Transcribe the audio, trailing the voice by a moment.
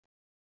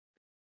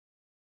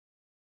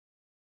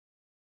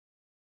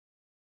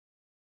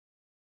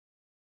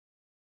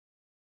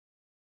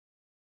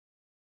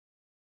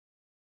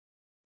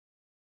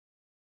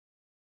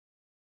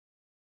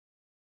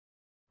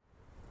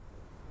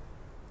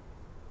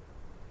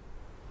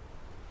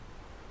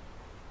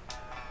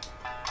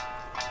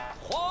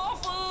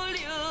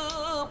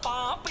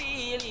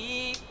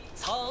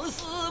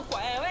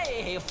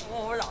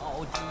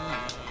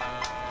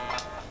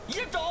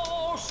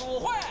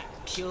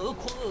飘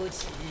空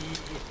气，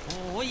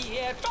午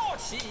夜朝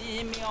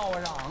气妙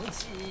人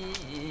气。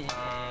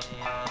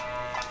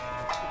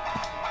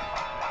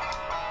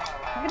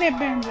Look at that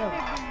banjo.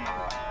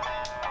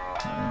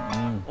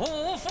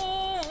 无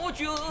夫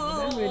君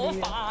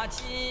发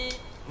迹，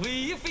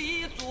为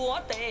非作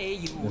歹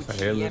有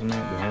天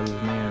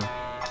命。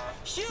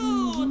修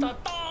得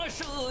当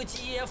手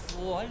皆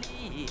福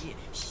利，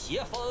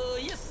媳妇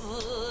一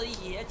死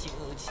也就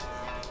齐。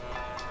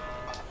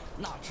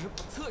哪知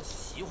不测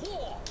其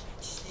祸，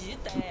其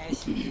歹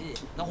兮，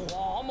那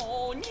黄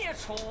毛孽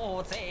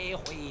畜再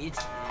回击。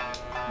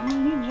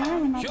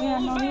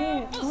雄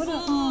飞不死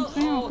后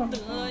得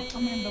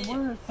意，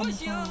不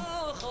朽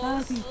后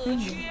死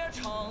却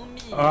成谜。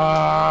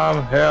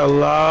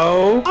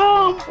Hello?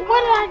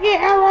 When did I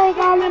get arrows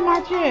all in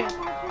my chest?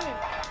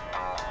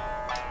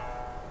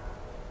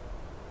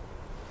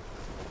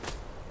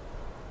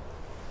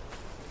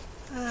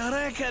 I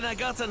reckon I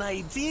got an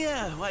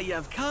idea why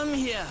you've come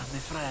here, my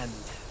friend.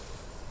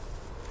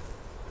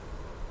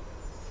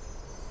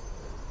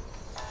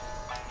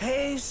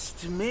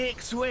 Haste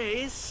makes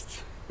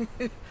waste.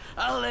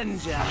 I'll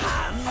lend you a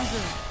hand.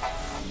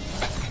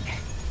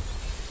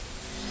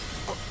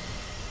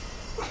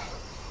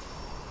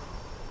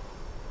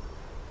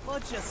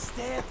 Watch your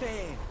step,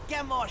 eh?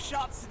 Get more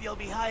shots and you'll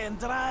be high and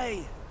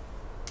dry.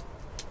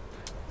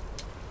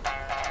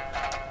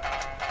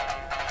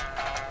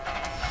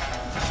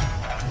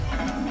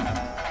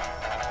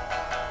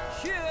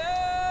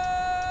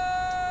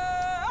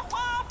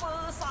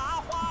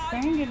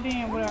 Dang it,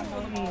 damn without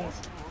no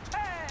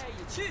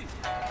head.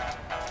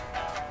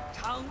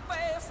 长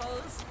白生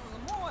死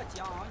莫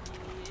讲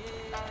也，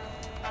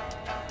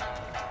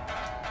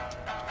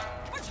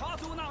不抢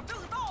走那正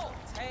道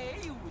才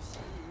有戏。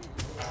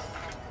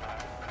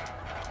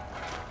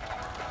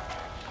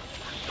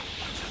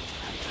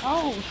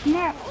Oh,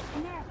 snap.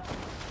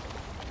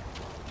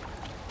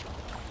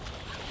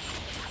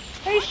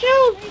 Hey,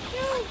 shoot!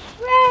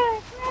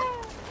 Run!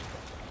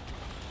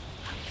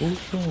 Who's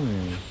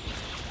shooting?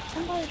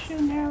 Somebody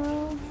shooting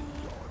arrows.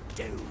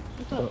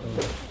 What's up?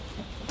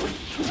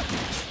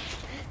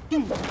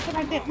 Shit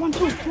like that. 1, 2.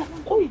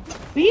 Oh,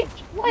 bitch.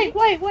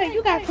 Wait.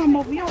 You got something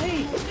over your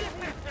head.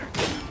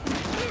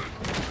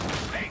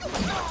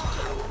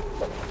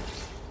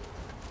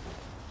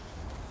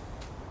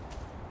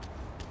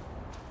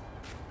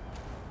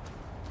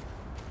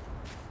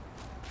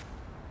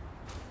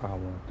 I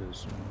want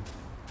this one.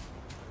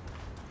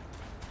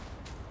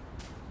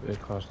 It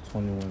costs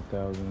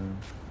 21,000.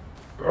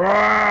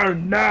 Oh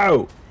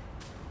no!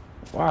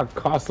 Why it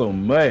cost so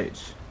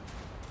much?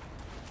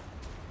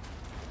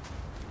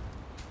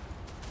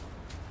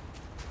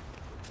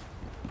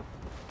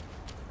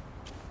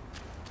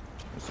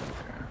 It's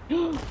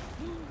okay.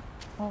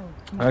 Oh,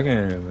 I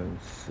can't even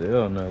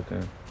sell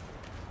nothing.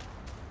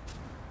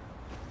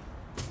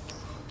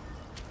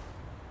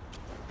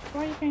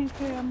 why you can't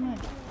sell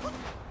nothing?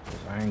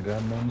 I ain't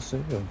got nothing to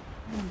sell.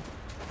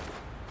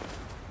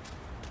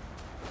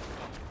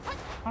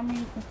 I mean,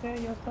 you can sell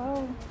your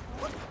soul.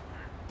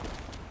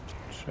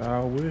 I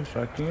wish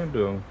I can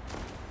do.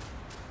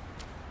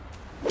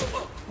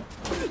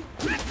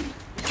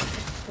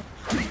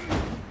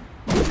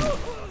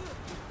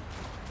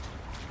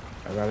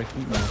 I gotta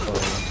keep my soul.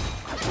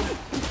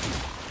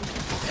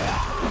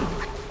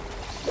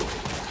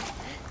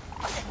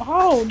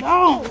 Hold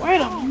on,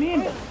 wait a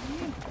minute.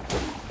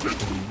 You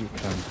get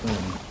kind of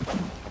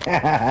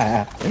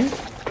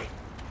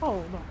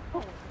Hold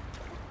on.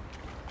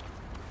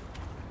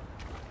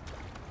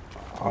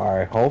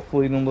 Alright,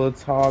 hopefully them little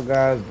tall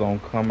guys don't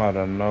come out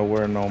of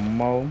nowhere no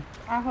more.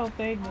 I hope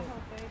they do.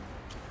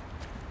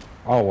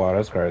 Oh wow,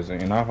 that's crazy.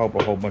 And I hope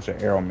a whole bunch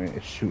of arrowmen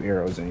shoot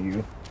arrows in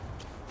you.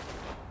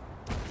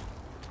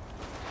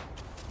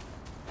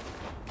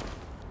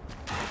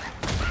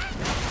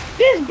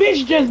 This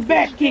bitch just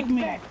back kicked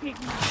me. That's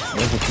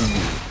what you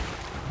need.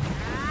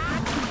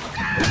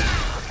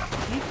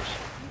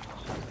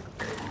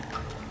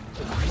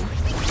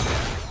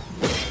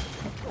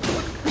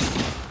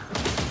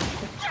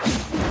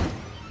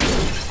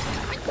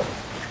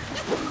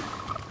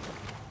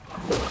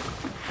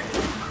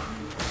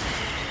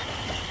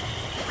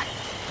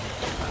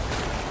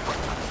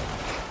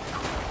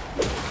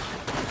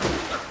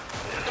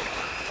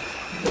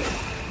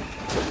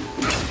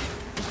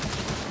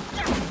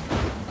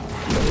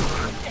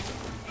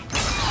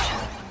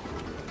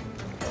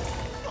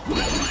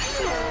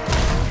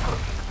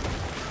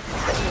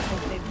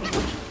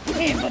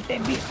 But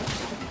that bitch.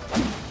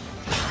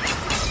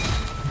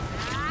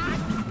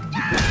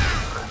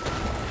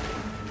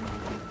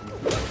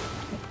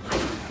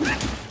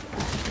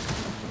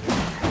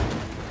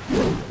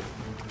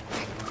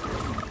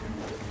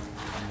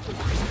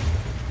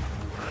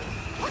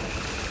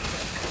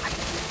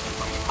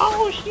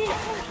 Oh shit!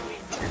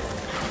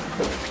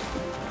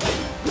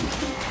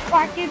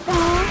 Rocket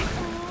time!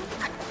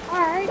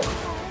 Alright,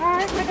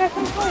 I got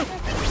some food.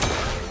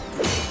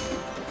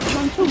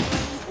 1, 2.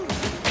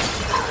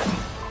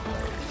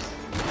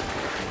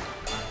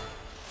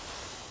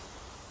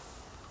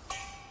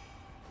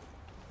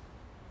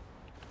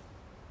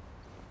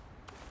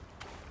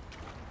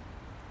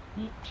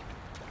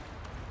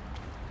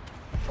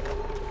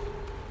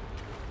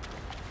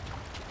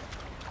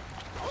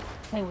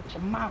 Play with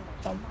your mouth.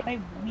 Don't play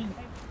with me.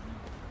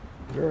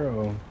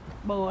 Girl.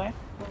 Boy.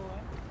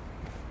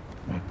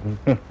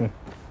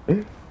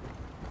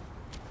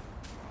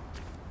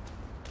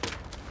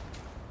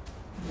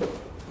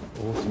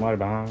 Oh, somebody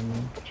behind me.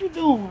 What you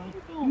doing?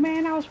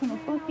 Man, I was gonna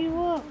fuck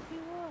you up.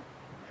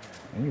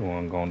 And you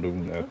weren't gonna do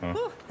nothing.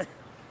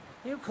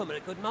 You come at a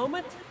good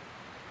moment.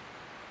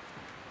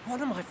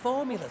 One of my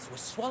formulas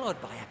was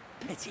swallowed by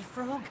a petty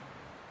frog.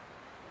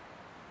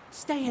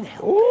 Stay in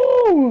health.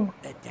 Ooh!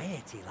 A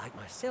deity like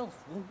myself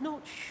will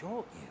not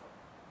short you.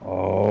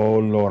 Oh,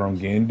 Lord, I'm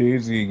getting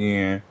dizzy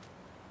again.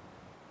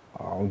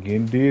 I'm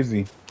getting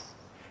dizzy.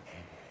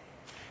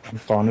 I'm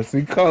starting to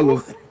see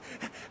colors.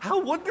 How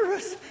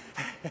wondrous!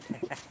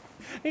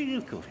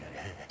 You go.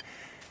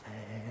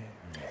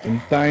 Them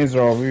things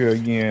are over here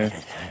again.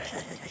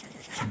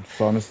 I'm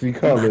starting to see Man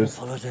colors.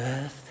 follows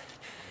earth.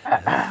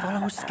 Earth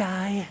follows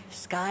sky.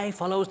 Sky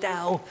follows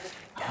Tao.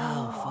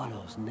 Tao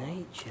follows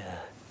nature.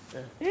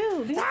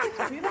 Ew, did you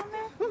spit on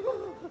that?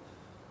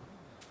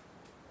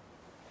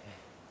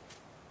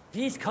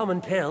 These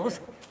common pills,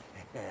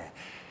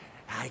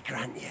 I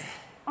grant you.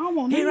 I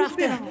won't even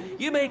spit Hereafter, on it.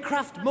 you may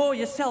craft more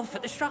yourself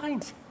at the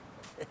shrines.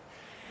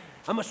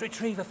 I must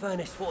retrieve a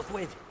furnace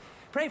forthwith.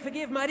 Pray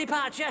forgive my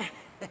departure.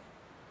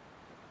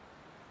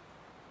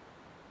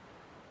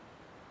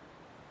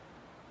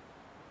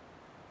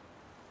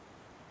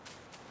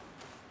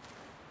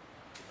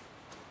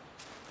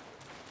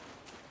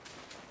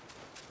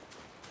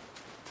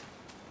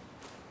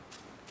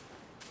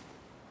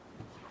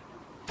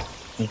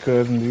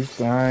 Because these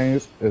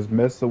things is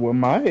messing with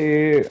my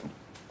head. You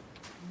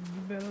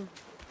better,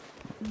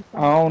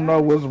 I don't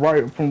know what's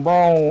right from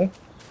wrong. you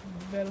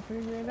better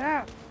figure it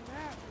out.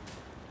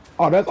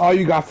 Oh, that's all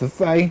you got to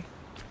say?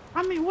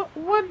 I mean,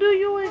 what do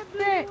you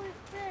expect?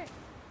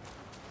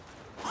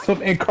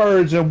 Some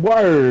encouraging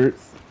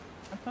words.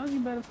 I told you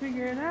better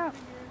figure it out.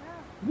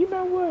 You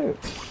know what?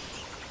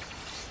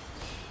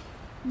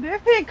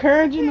 That's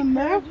encouraging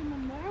enough.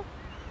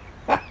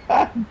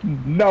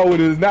 No,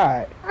 it is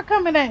not. How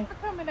come it ain't?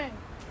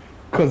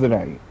 Cause it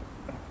ain't.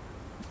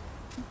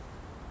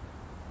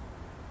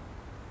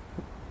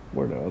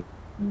 Where the other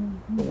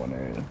one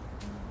at?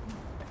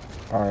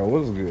 Alright,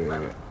 what's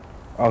good?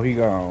 Oh, he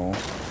gone.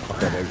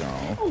 Okay, they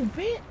gone. Oh,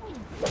 bitch.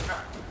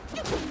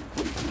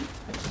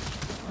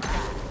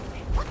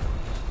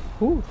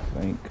 Who?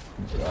 Thank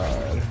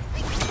God.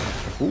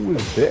 Who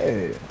is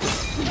that?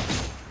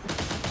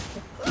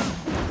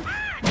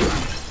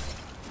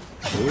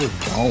 Where's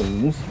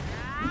Bones?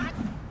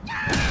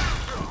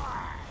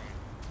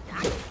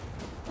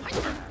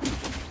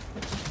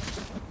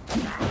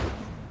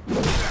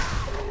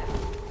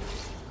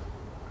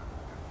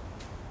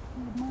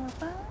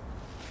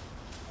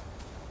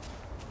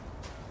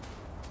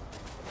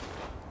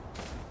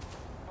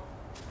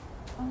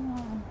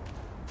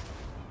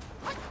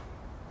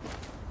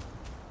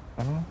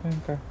 I don't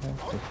think I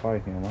have to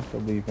fight him. I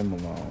could leave him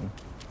alone.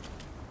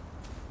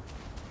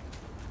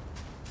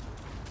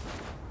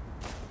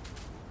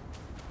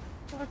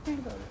 I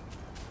think of it.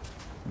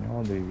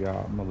 I'll leave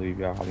y'all. I'm gonna leave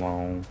y'all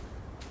alone.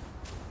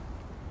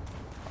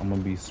 I'm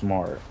gonna be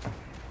smart.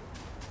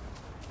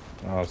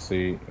 I'll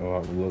see. Oh,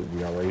 look,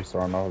 we already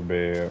starting off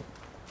bad.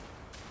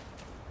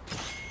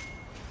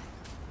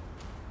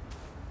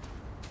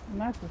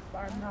 Not to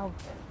start out.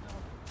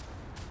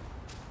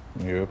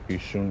 Yep,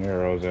 he's shooting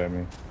arrows at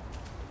me.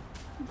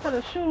 You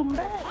better shoot him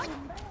back.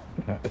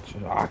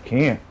 I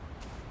can't.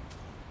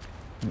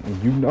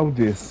 You know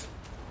this.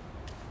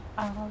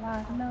 All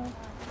I know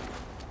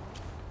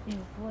is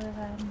what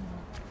I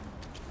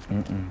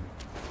know.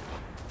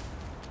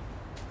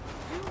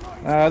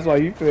 That's why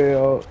you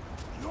failed.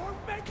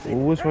 Well,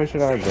 which way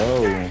should I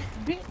go?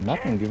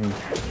 Nothing giving.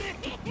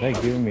 They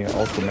giving me an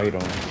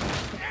ultimatum.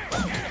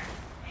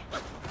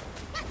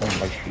 I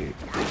don't like it.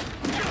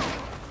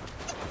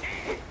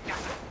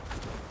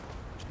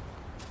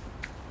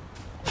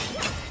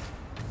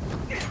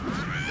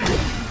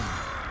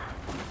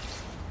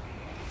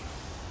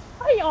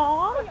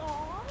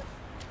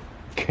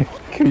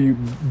 Can you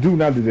do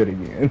not do that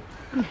again?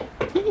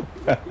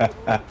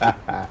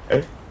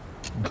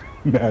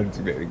 Not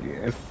do that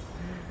again.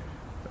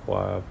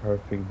 Wow,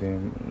 perfect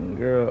then.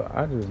 Girl,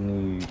 I just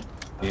need.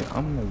 Yeah,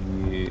 I'm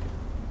gonna get.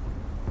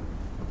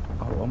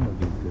 Oh, I'm gonna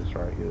get this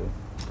right here.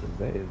 Cause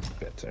that is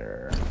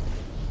better.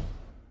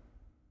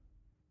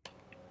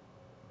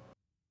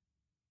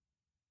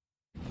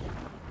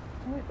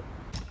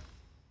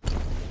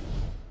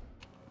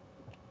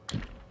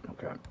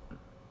 Okay.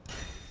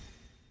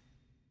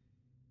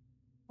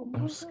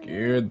 I'm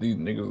scared these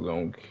niggas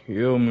gonna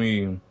kill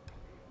me.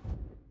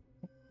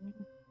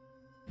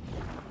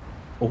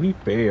 Oh, he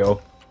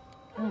failed.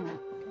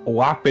 Oh,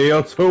 I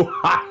failed too.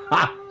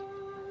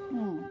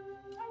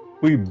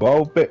 We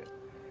both failed.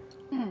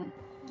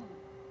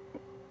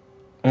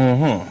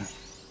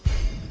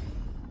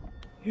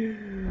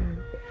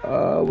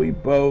 We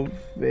both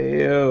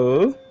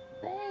failed.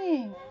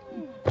 Dang.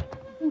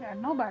 You got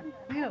nobody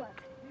to feel.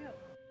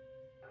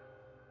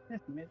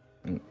 That's me.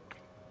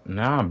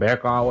 Now I'm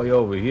back all the way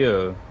over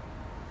here.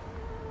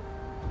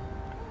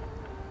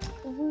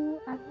 Ooh,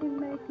 I can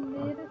make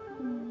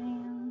medicine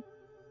now.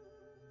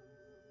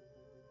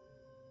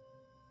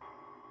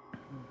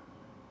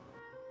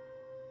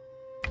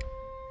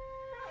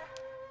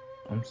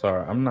 I'm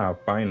sorry, I'm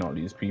not fighting all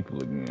these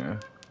people again.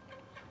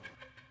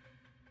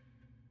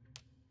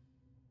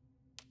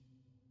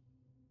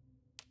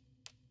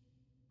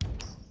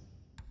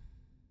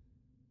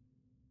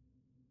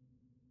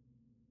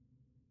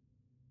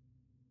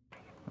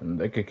 And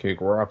they could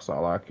kick rocks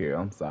all I care.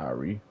 I'm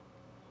sorry.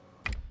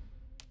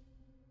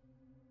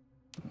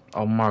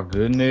 Oh my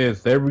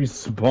goodness, they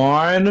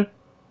respawn?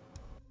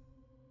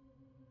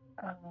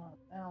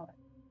 Oh,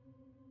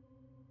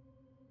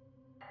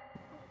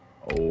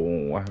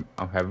 Oh,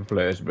 I'm having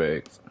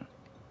flashbacks.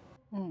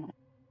 mm.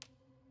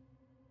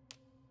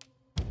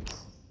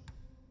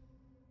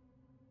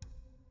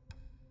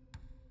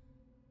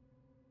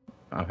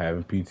 I'm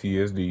having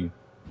PTSD.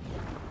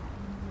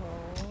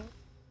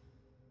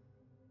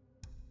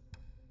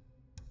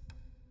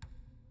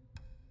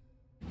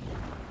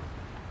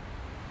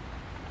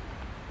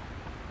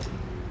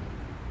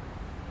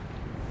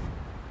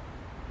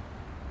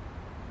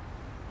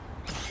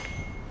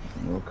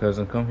 Well,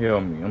 cousin, come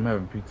help me. I'm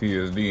having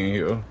PTSD in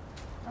here.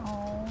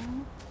 Oh.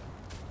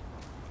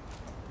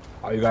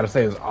 All you gotta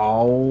say is,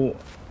 oh.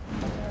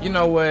 You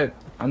know what?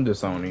 I'm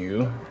disowning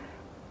you.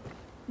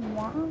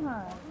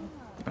 Why?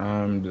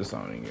 I'm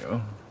disowning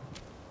you.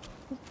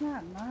 It's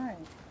not nice.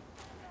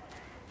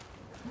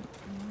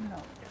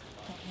 No.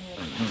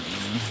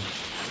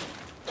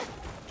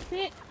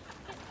 Sit.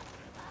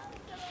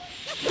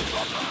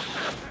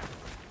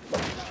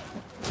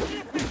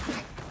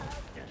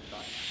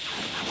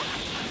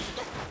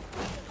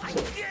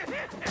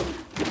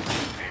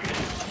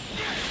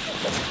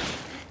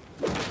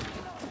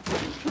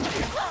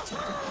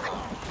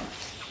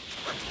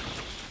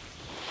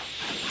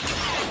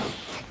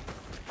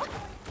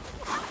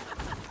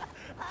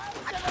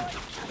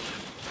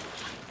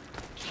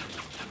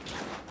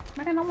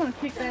 Man, I want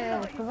to kick their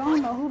ass because I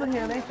don't know who the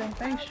hell they think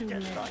they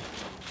shooting at.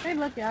 They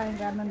lucky I ain't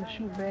got nothing to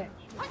shoot back.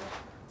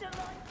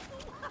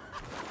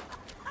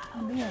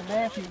 I'm being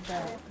laughing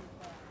about it.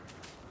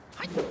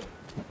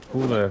 Who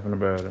laughing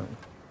about it?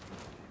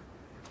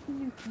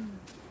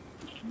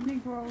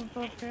 Negroes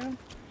up there.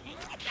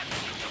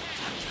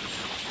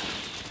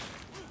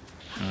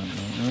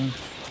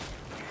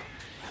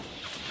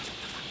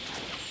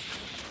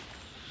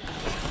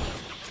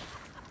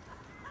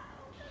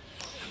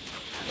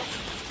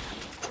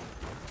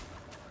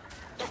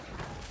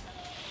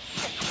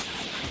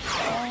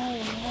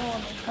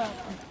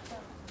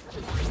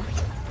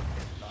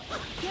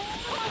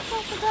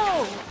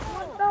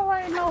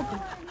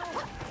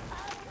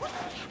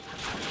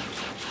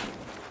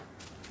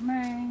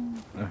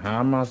 Man. How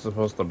am I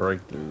supposed to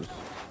break this?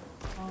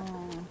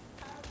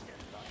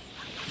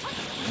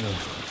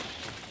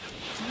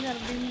 You gotta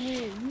be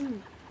with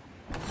you.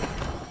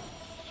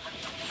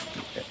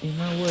 You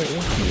know what?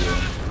 It's you.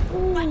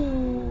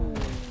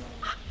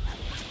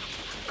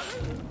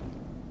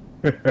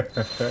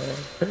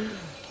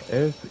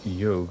 F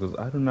you, because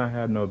I do not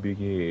have no big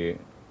head.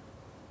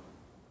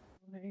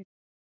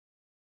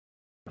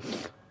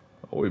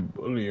 Oh, he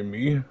bullying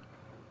me.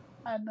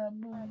 I not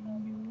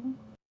bullying you.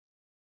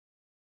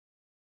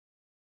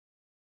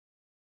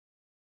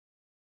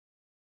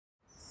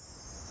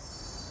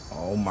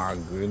 Oh my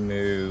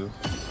goodness.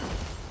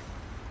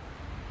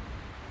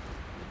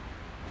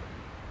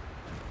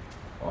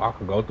 Oh, I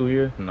could go through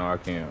here? No, I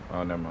can't.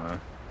 Oh, never mind.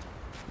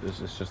 This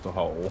is just a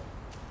hole.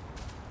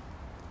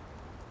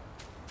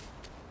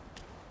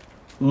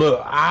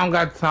 Look, I don't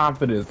got time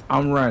for this.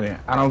 I'm running.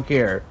 I don't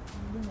care.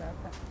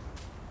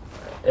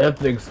 F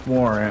the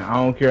exploring. I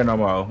don't care no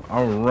more.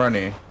 I'm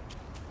running.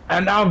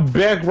 And I'm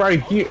back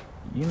right here.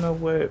 You know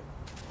what?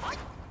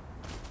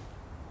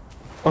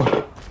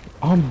 Oh,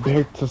 I'm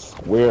back to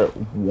square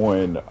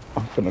one.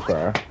 I'm finna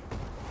cry.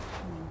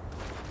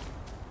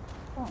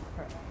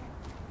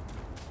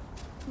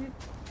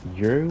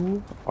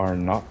 You are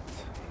not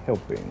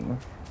helping.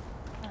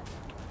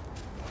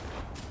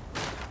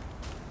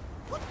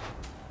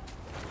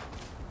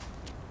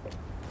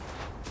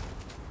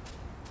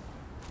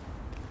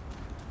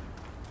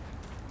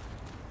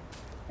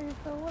 Hey,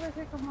 so what the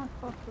heck am I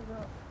supposed to do?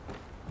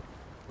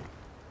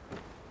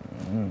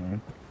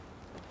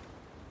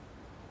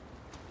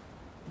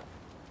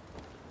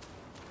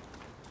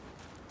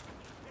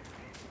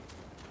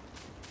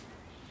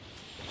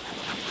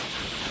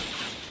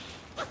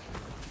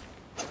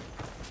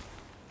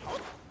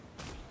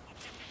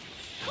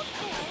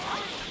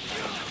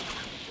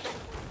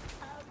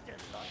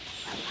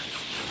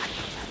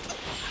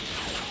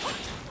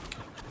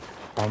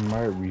 I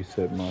might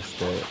reset my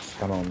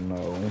stats. I don't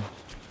know.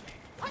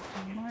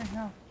 I might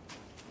have.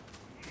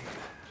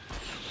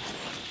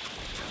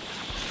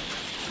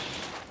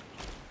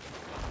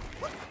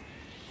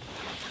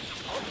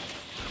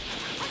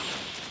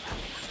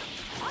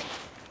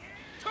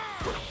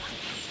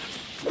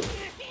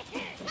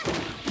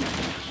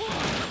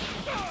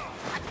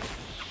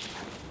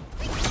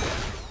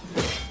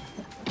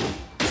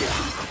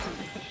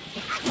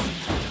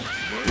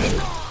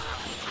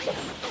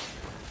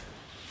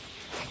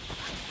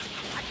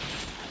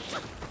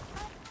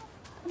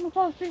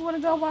 See what to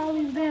go while all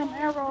these damn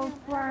arrows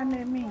flying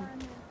at me.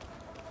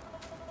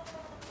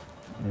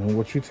 And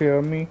what you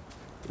tell me?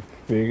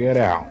 Figure it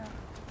out.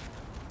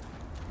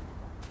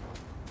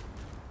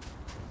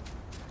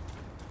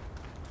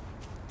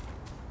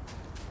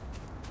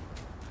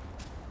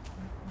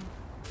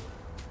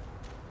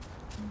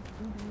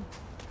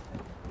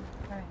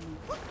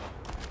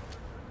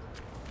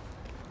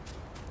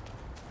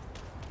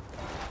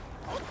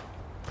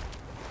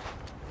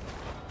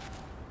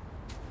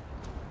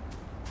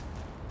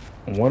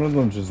 One of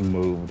them just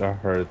moved. I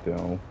heard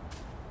them.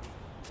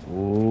 Oh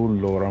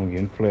Lord, I'm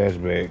getting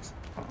flashbacks.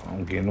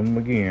 I'm getting them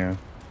again.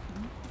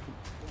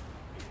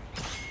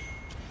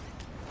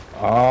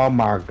 Oh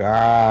my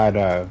God.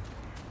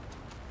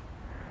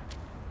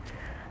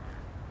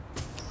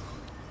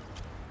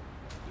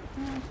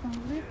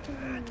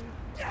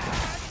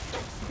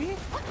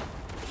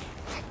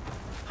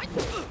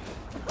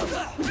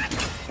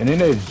 And then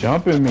they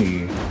jumping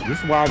me. This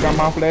is where I got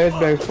my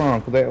flashbacks from,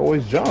 because they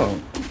always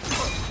jump.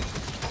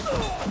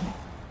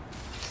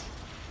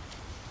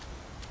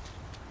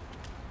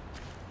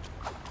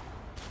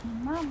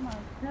 Mama,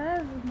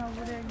 cousin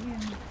over there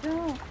getting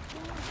jumped.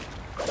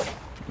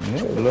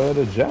 Yeah, love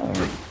to jump.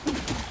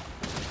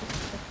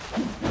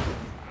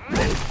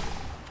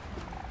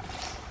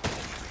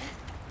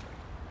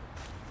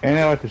 And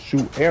they like to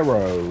shoot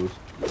arrows.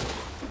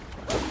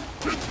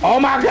 Oh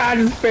my God,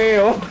 I just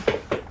fell.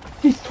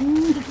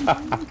 I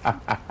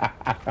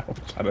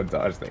was trying to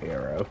dodge the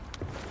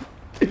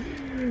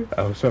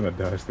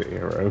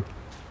arrow.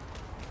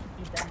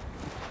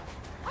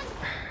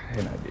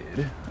 And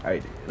I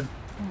did.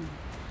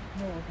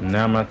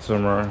 Now my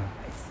turn.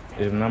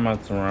 If not my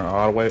turn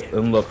all the way.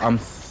 And look, I'm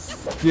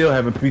still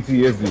having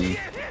PTSD.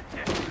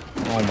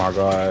 Oh my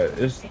God,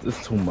 it's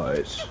too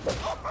much.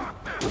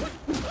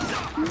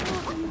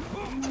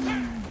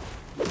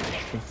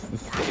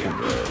 It's too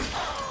bad.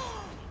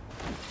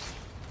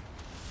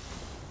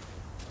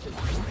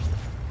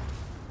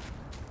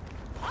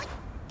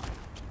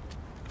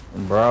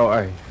 Bro,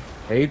 I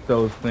hate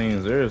those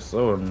things. They're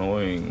so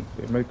annoying.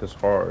 They make this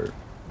hard.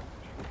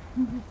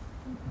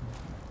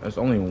 There's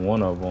only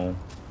one of them.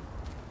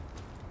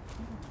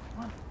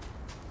 Where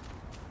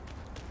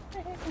the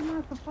heck am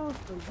I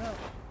supposed to go?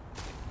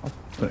 I'm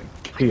gonna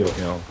kill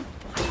him.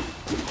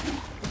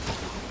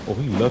 Oh,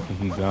 he lucky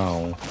he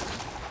gone.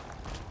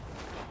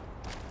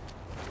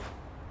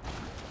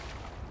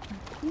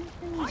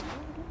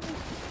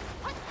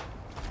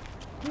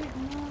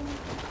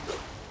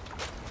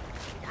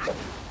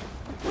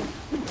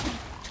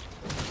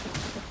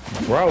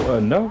 Bro,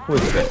 enough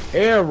with the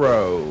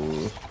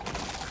arrows.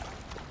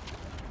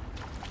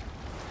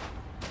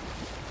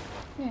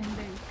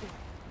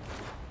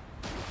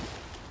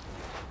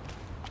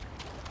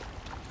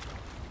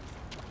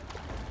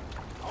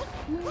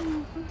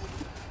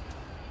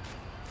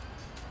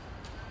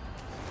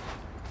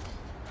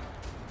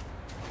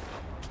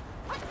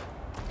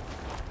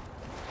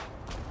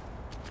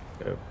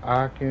 If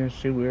I can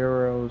shoot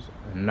arrows,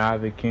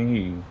 neither can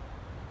he.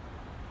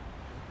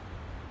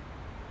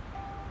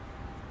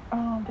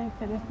 They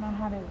said that's not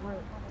how that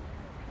works.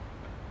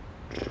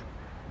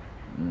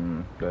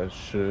 That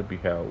should be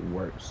how it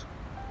works.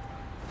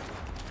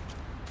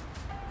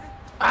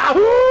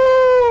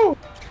 Ahoo!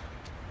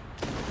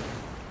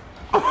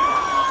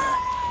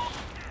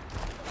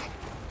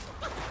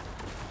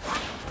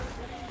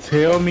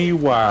 Tell me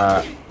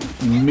why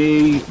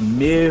me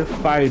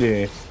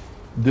mid-fighting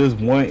this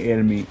one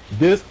enemy,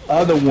 this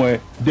other one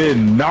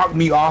didn't knock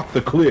me off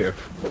the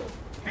cliff.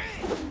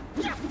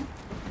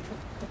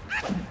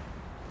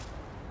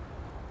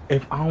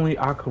 If only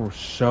I could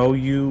show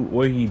you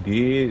what he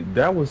did.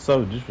 That was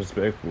so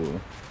disrespectful.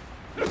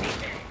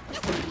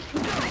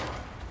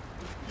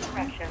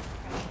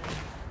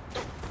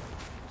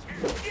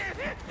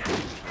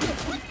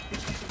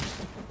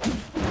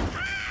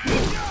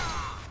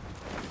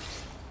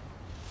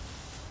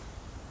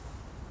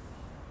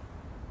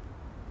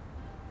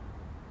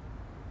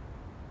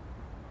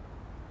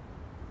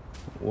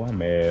 Oh, I'm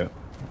mad.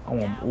 I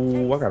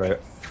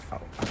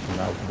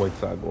cannot wait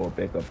till I go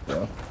back up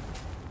there.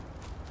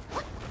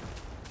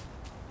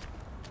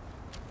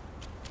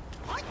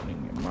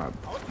 Get my